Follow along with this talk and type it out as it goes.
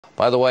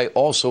By the way,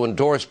 also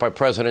endorsed by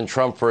President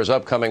Trump for his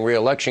upcoming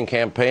re-election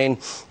campaign.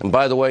 And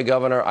by the way,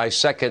 Governor, I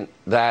second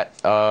that.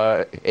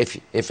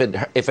 If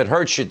it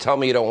hurts you, tell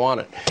me you don't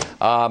want it.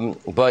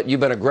 But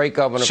you've been a great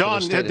governor for the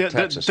state of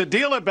Texas. The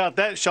deal about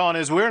that, Sean,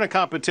 is we're in a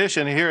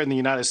competition here in the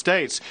United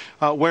States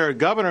where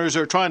governors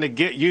are trying to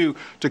get you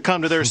to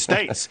come to their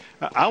states.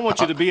 I want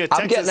you to be a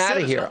Texas I'm getting out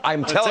of here.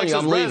 I'm telling you,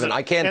 I'm leaving.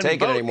 I can't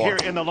take it anymore. Here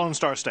in the Lone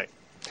Star State.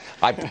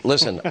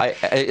 Listen,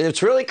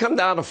 it's really come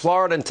down to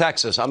Florida and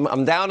Texas.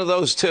 I'm down to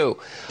those two.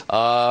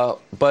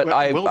 But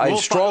I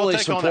strongly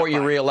support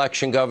your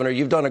re-election, Governor.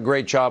 You've done a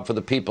great job for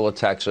the people of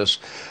Texas.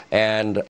 And